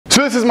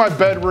So this is my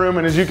bedroom,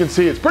 and as you can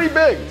see, it's pretty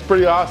big, it's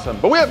pretty awesome,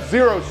 but we have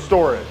zero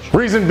storage.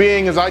 Reason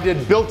being is I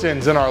did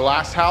built-ins in our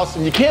last house,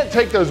 and you can't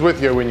take those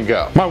with you when you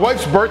go. My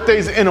wife's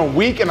birthday's in a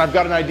week, and I've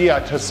got an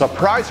idea to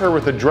surprise her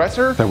with a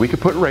dresser that we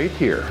could put right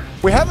here.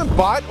 We haven't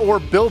bought or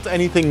built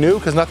anything new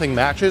because nothing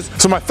matches.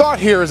 So my thought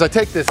here is I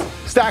take this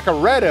stack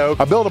of red oak,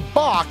 I build a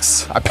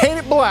box, I paint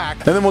it black,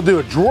 and then we'll do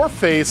a drawer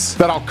face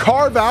that I'll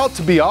carve out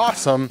to be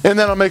awesome, and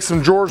then I'll make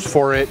some drawers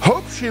for it.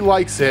 Hope she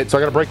likes it. So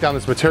I gotta break down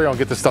this material and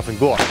get this stuff in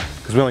glue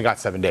because we only got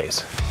 7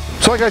 days.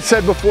 So like I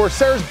said before,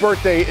 Sarah's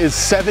birthday is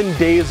 7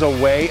 days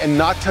away, and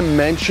not to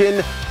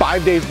mention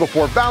 5 days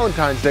before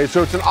Valentine's Day.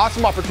 So it's an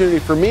awesome opportunity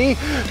for me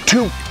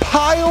to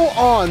pile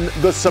on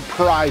the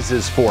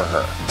surprises for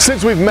her.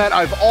 Since we've met,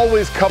 I've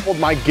always coupled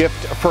my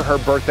gift for her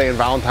birthday and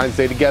Valentine's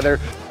Day together.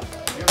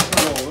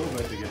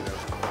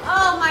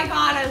 Oh my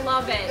God, I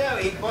love it.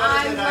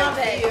 I love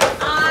it.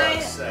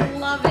 I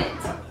love it.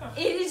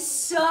 It is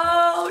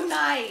so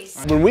nice.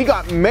 When we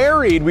got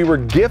married, we were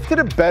gifted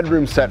a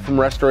bedroom set from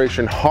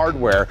Restoration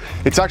Hardware.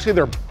 It's actually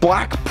their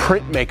black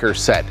printmaker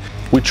set.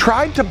 We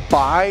tried to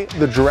buy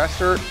the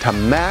dresser to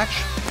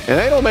match, and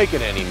they don't make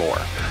it anymore.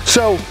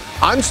 So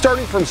I'm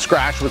starting from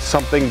scratch with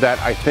something that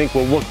I think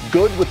will look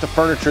good with the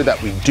furniture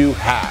that we do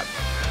have.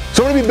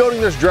 So I'm gonna be building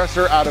this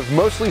dresser out of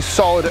mostly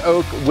solid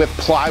oak with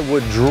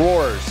plywood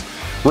drawers.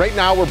 Right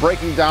now we're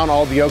breaking down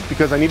all the oak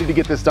because I needed to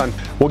get this done.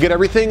 We'll get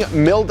everything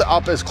milled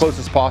up as close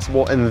as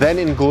possible and then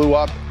in glue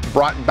up,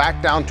 brought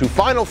back down to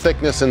final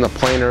thickness in the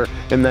planer,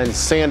 and then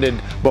sanded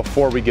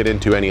before we get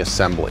into any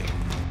assembly.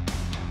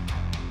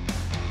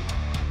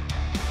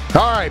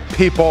 All right,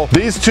 people,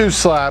 these two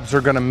slabs are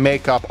gonna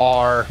make up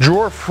our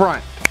drawer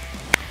front.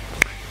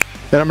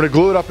 And I'm gonna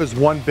glue it up as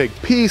one big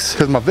piece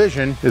because my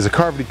vision is a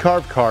carvedy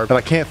carve that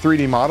I can't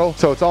 3D model,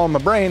 so it's all in my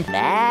brain.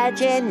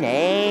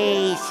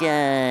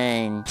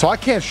 Imagination. So I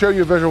can't show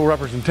you a visual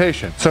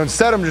representation. So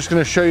instead I'm just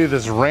gonna show you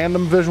this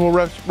random visual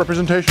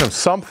representation of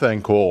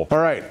something cool. All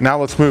right, now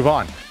let's move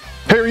on.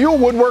 Hey, are you a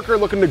woodworker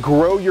looking to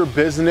grow your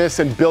business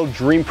and build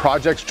dream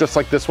projects just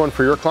like this one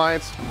for your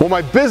clients? Well,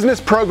 my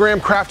business program,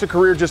 Craft a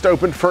Career, just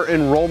opened for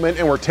enrollment,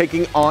 and we're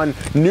taking on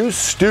new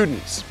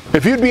students.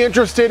 If you'd be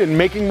interested in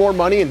making more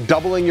money and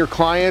doubling your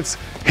clients,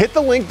 hit the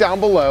link down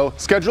below,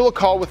 schedule a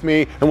call with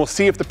me, and we'll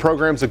see if the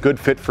program's a good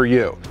fit for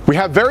you. We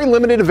have very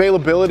limited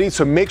availability,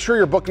 so make sure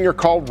you're booking your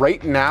call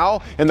right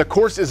now, and the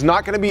course is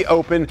not gonna be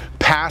open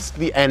past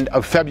the end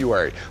of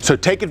February. So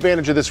take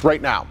advantage of this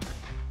right now.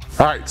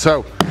 All right,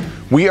 so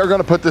we are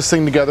gonna put this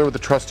thing together with the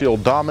trusty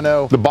old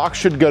domino. The box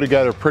should go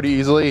together pretty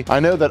easily. I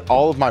know that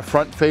all of my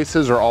front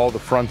faces are all the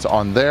fronts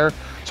on there,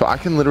 so I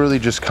can literally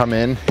just come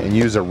in and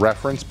use a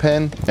reference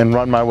pin and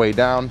run my way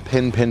down,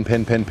 pin, pin,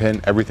 pin, pin, pin.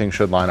 Everything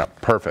should line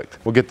up perfect.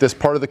 We'll get this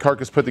part of the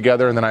carcass put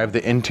together, and then I have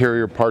the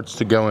interior parts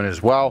to go in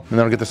as well, and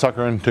then I'll get the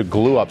sucker into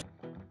glue up.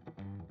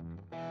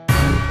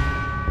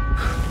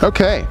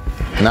 Okay,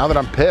 now that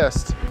I'm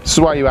pissed, this is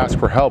why you ask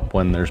for help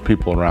when there's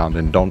people around,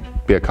 and don't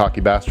be a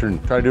cocky bastard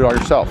and try to do it all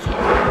yourself.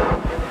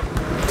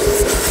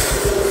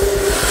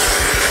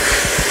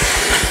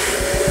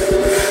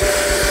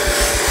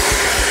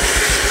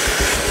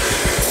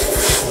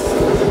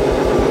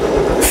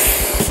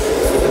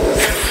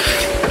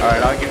 All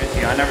right, I'll give it to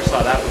you. I never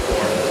saw that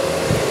before.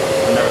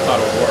 I never thought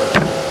it would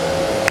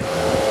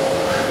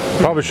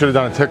work. Probably should have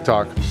done a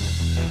TikTok.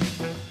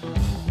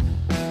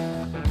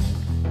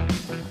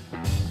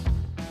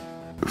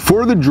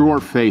 For the drawer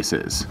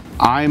faces,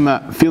 I'm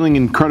feeling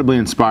incredibly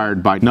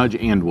inspired by Nudge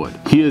and Wood.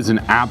 He is an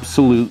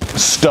absolute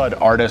stud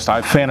artist.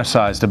 I've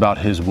fantasized about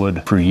his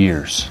wood for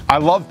years. I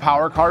love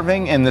power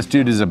carving, and this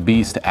dude is a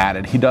beast at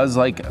it. He does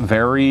like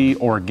very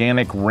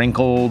organic,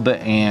 wrinkled,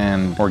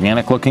 and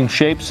organic looking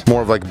shapes.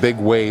 More of like big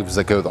waves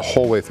that go the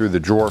whole way through the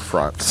drawer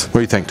fronts. What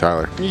do you think,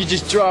 Tyler? You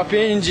just drop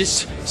in and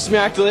just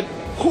smack the lip,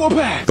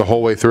 back. The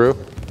whole way through?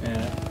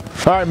 Yeah.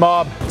 All right,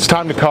 mob, it's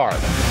time to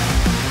carve.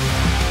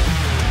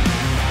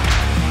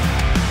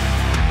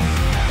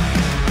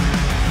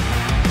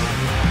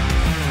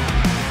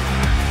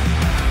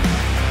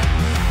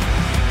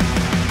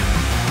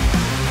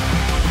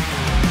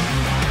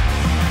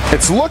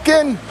 It's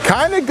looking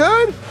kind of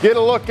good. Get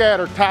a look at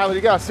her, Tyler.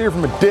 You gotta see her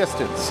from a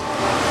distance.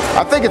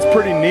 I think it's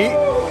pretty neat.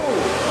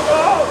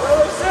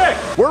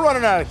 We're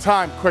running out of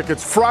time quick.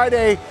 It's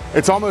Friday,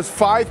 it's almost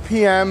 5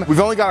 p.m.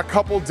 We've only got a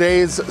couple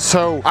days,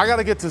 so I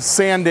gotta get to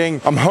sanding.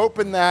 I'm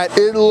hoping that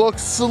it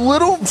looks a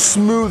little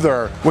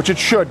smoother, which it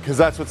should, because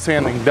that's what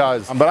sanding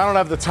does. But I don't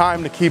have the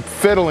time to keep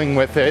fiddling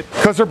with it,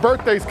 because her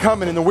birthday's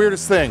coming, and the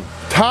weirdest thing,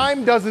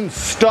 time doesn't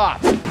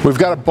stop. We've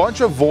got a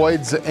bunch of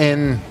voids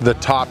in the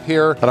top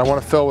here that I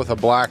want to fill with a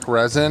black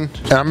resin,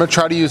 and I'm gonna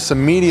try to use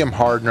some medium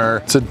hardener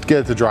to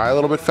get it to dry a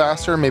little bit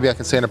faster. Maybe I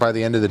can sand it by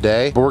the end of the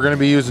day, but we're gonna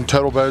be using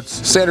Total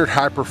Boats standard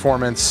high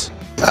performance,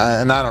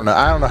 and I don't know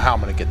how I'm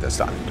gonna get this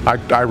done.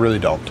 I really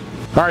don't.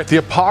 All right, the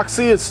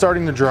epoxy is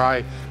starting to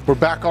dry. We're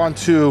back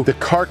onto the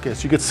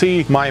carcass. You can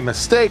see my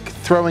mistake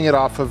throwing it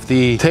off of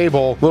the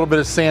table. A little bit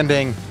of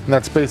sanding, and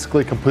that's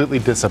basically completely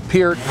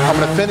disappeared. I'm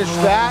gonna finish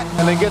that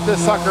and then get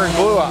this sucker in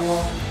glue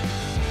up.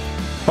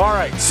 All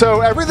right,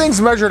 so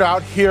everything's measured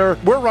out here.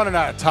 We're running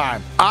out of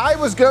time. I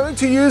was going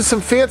to use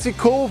some fancy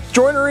cool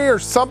joinery or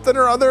something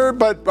or other,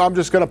 but I'm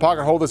just gonna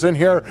pocket hole this in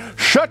here.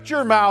 Shut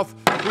your mouth.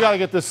 We gotta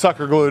get this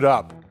sucker glued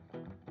up.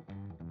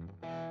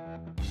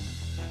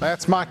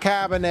 That's my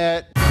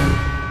cabinet.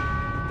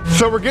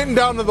 So we're getting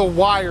down to the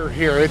wire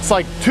here. It's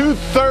like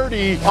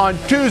 2:30 on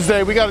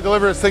Tuesday. We gotta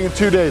deliver this thing in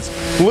 2 days.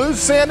 Lou's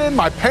sanding,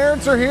 my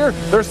parents are here.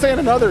 They're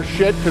sanding other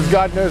shit because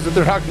God knows that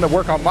they're not gonna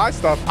work on my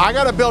stuff. I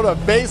gotta build a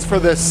base for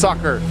this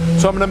sucker.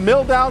 So I'm gonna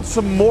mill down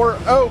some more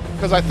oak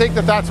because I think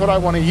that that's what I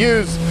wanna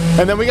use.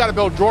 And then we gotta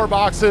build drawer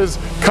boxes,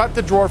 cut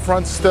the drawer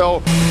fronts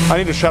still. I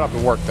need to shut up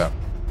and work though.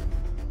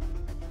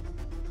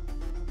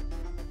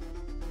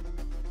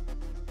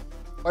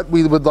 What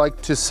we would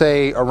like to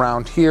say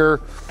around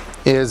here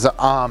is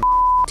I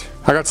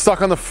got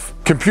stuck on the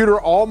computer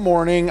all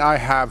morning. I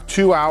have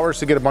 2 hours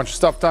to get a bunch of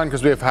stuff done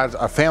because we have had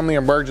a family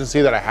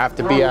emergency that I have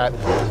to be at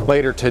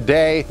later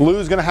today.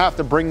 Lou's gonna have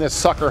to bring this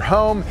sucker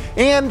home.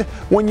 And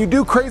when you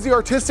do crazy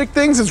artistic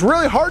things, it's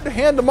really hard to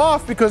hand them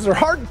off because they're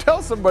hard to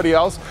tell somebody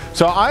else.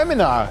 So I'm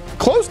in a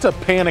close to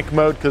panic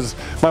mode because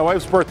my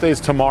wife's birthday is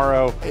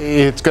tomorrow.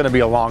 It's gonna be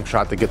a long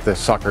shot to get this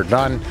sucker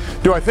done.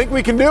 Do I think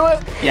we can do it?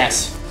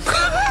 Yes.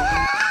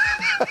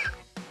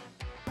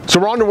 So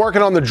we're on to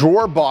working on the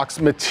drawer box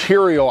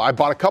material. I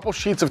bought a couple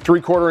sheets of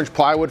 3/4 inch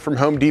plywood from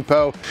Home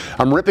Depot.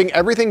 I'm ripping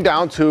everything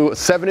down to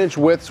 7-inch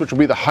widths, which will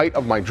be the height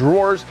of my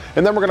drawers.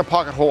 And then we're gonna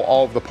pocket hole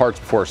all of the parts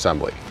before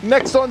assembly.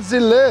 Next on the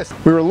list,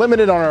 we were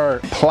limited on our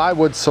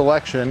plywood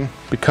selection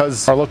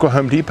because our local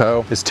Home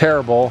Depot is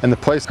terrible and the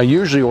place I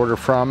usually order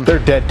from, they're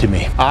dead to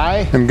me.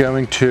 I am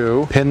going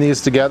to pin these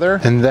together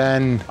and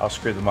then I'll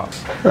screw them up.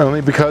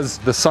 only because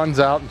the sun's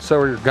out and so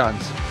are your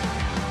guns.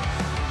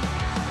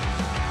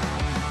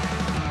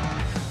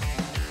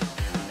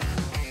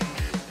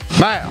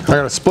 Now, I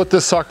gotta split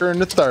this sucker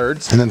into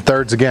thirds and then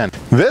thirds again.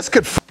 This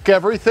could fuck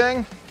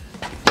everything,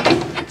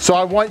 so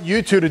I want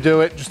you two to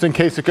do it just in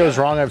case it goes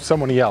wrong. I have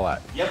someone to yell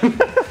at. Yep.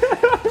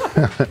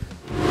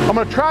 I'm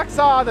gonna track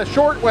saw the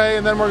short way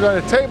and then we're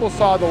gonna table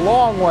saw the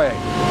long way.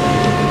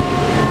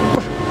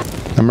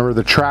 Remember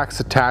the track's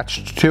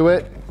attached to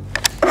it.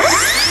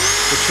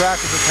 The track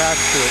is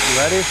attached to it. You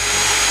ready?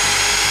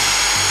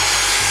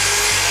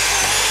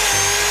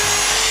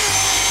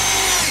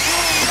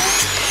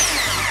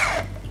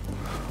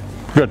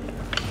 Good.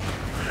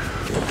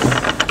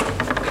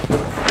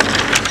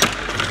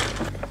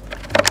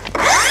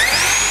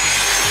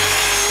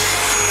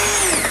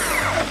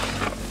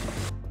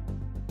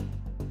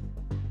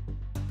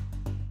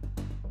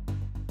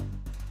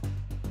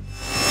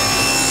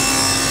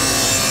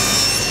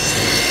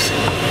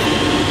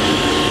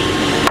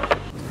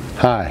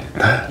 Hi.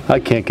 I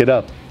can't get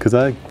up because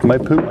I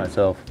might poop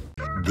myself.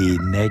 The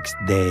next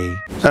day.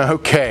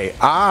 Okay,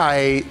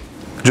 I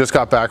just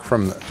got back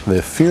from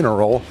the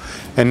funeral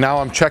and now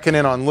I'm checking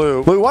in on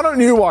Lou. Lou, why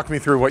don't you walk me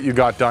through what you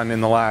got done in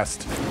the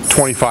last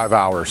 25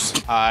 hours?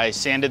 I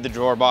sanded the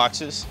drawer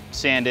boxes,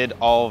 sanded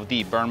all of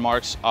the burn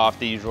marks off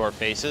the drawer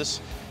faces,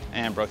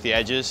 and broke the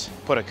edges,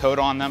 put a coat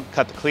on them,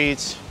 cut the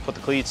cleats, put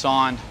the cleats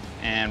on,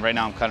 and right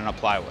now I'm cutting up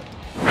plywood.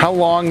 How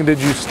long did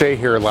you stay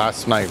here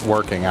last night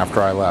working after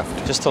I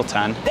left? Just till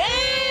 10.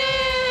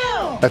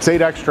 That's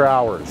 8 extra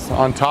hours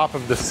on top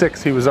of the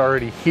 6 he was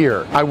already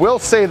here. I will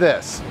say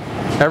this,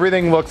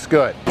 everything looks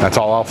good. That's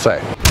all I'll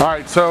say. All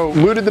right, so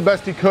Lou did the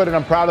best he could and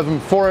I'm proud of him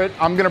for it.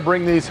 I'm gonna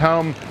bring these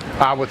home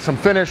with some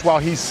finish while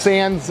he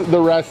sands the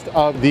rest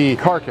of the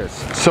carcass.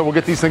 So we'll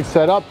get these things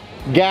set up,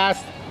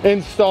 gassed,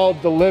 installed,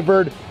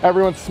 delivered.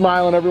 Everyone's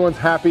smiling, everyone's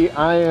happy.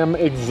 I am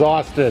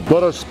exhausted.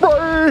 Let us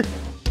spray.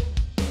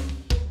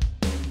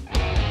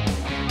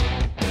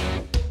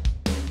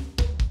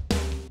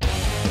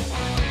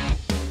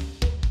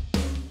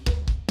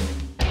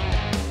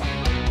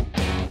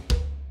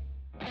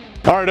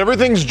 All right,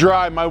 everything's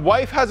dry. My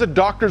wife has a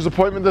doctor's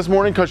appointment this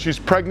morning because she's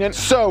pregnant.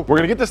 So we're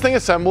gonna get this thing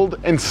assembled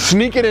and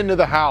sneak it into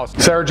the house.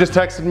 Sarah just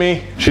texted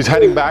me. She's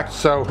heading back,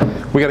 so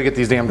we gotta get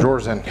these damn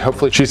drawers in.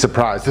 Hopefully she's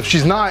surprised. If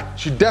she's not,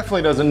 she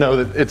definitely doesn't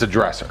know that it's a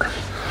dresser.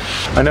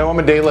 I know I'm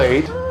a day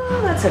late. Oh,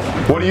 that's okay.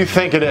 What do you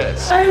think it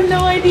is? I have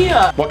no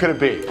idea. What could it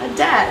be? A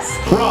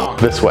desk. Wrong.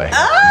 This way.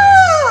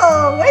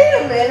 Oh,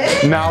 wait a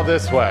minute. Now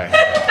this way.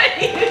 What are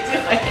you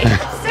doing?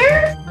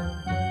 Sir?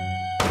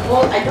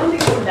 Well, I don't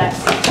think it's a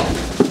desk.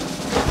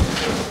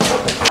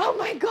 Oh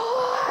my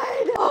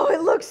God. Oh,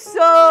 it looks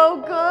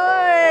so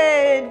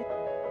good.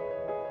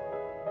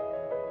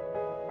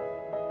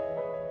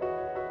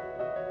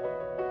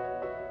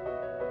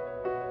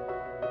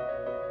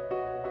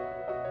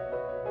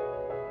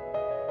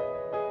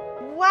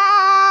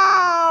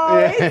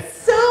 Wow, it's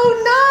so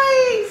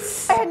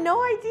nice. I had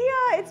no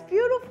idea. It's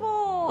beautiful.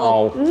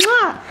 Oh,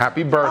 Mwah.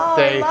 happy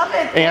birthday, Oh, I love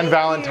it. and Thank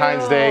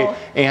Valentine's you. Day,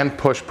 and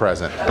push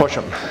present. Push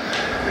them.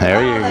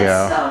 There you go.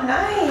 That's so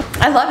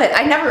nice. I love it.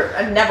 I never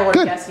would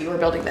Good. have guessed you were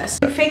building this.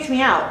 You faked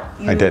me out.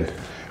 I did.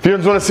 If you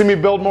guys want to see me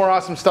build more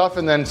awesome stuff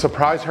and then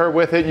surprise her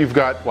with it, you've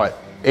got, what,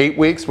 8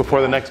 weeks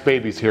before the next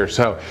baby's here.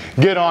 So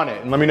get on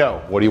it and let me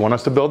know, what do you want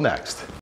us to build next?